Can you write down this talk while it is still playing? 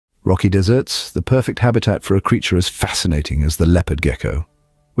Rocky deserts, the perfect habitat for a creature as fascinating as the leopard gecko.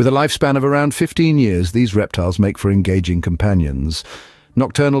 With a lifespan of around 15 years, these reptiles make for engaging companions.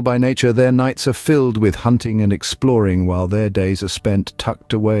 Nocturnal by nature, their nights are filled with hunting and exploring, while their days are spent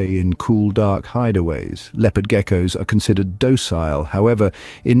tucked away in cool, dark hideaways. Leopard geckos are considered docile. However,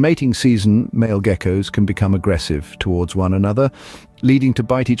 in mating season, male geckos can become aggressive towards one another, leading to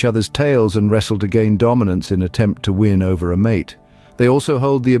bite each other's tails and wrestle to gain dominance in an attempt to win over a mate. They also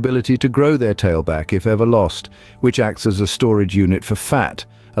hold the ability to grow their tail back if ever lost, which acts as a storage unit for fat,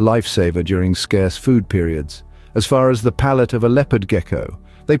 a lifesaver during scarce food periods. As far as the palate of a leopard gecko,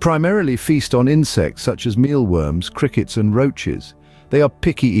 they primarily feast on insects such as mealworms, crickets and roaches. They are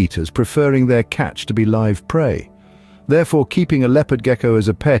picky eaters, preferring their catch to be live prey. Therefore, keeping a leopard gecko as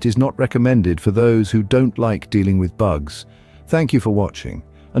a pet is not recommended for those who don't like dealing with bugs. Thank you for watching.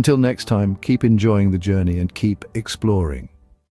 Until next time, keep enjoying the journey and keep exploring.